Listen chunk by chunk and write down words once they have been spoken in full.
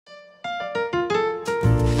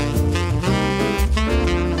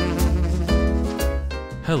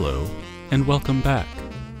Hello, and welcome back.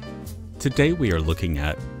 Today we are looking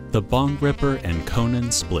at the Bongripper and Conan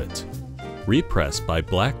split, repressed by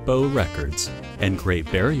BBow Records and Great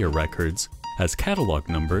Barrier Records as catalog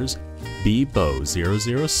numbers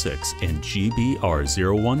BBow006 and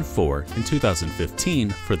GBR014 in 2015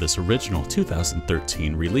 for this original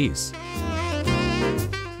 2013 release.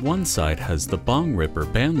 One side has the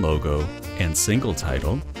Bongripper band logo and single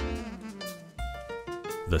title.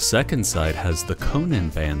 The second side has the Conan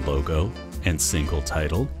band logo and single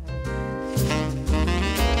title.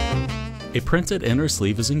 A printed inner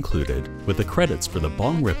sleeve is included with the credits for the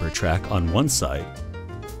Bongripper track on one side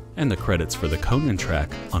and the credits for the Conan track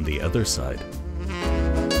on the other side.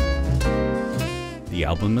 The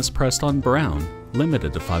album is pressed on brown,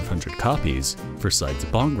 limited to 500 copies for sides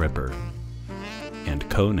Bongripper and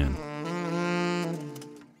Conan.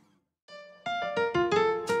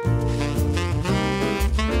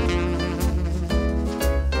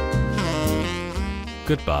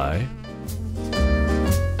 Goodbye.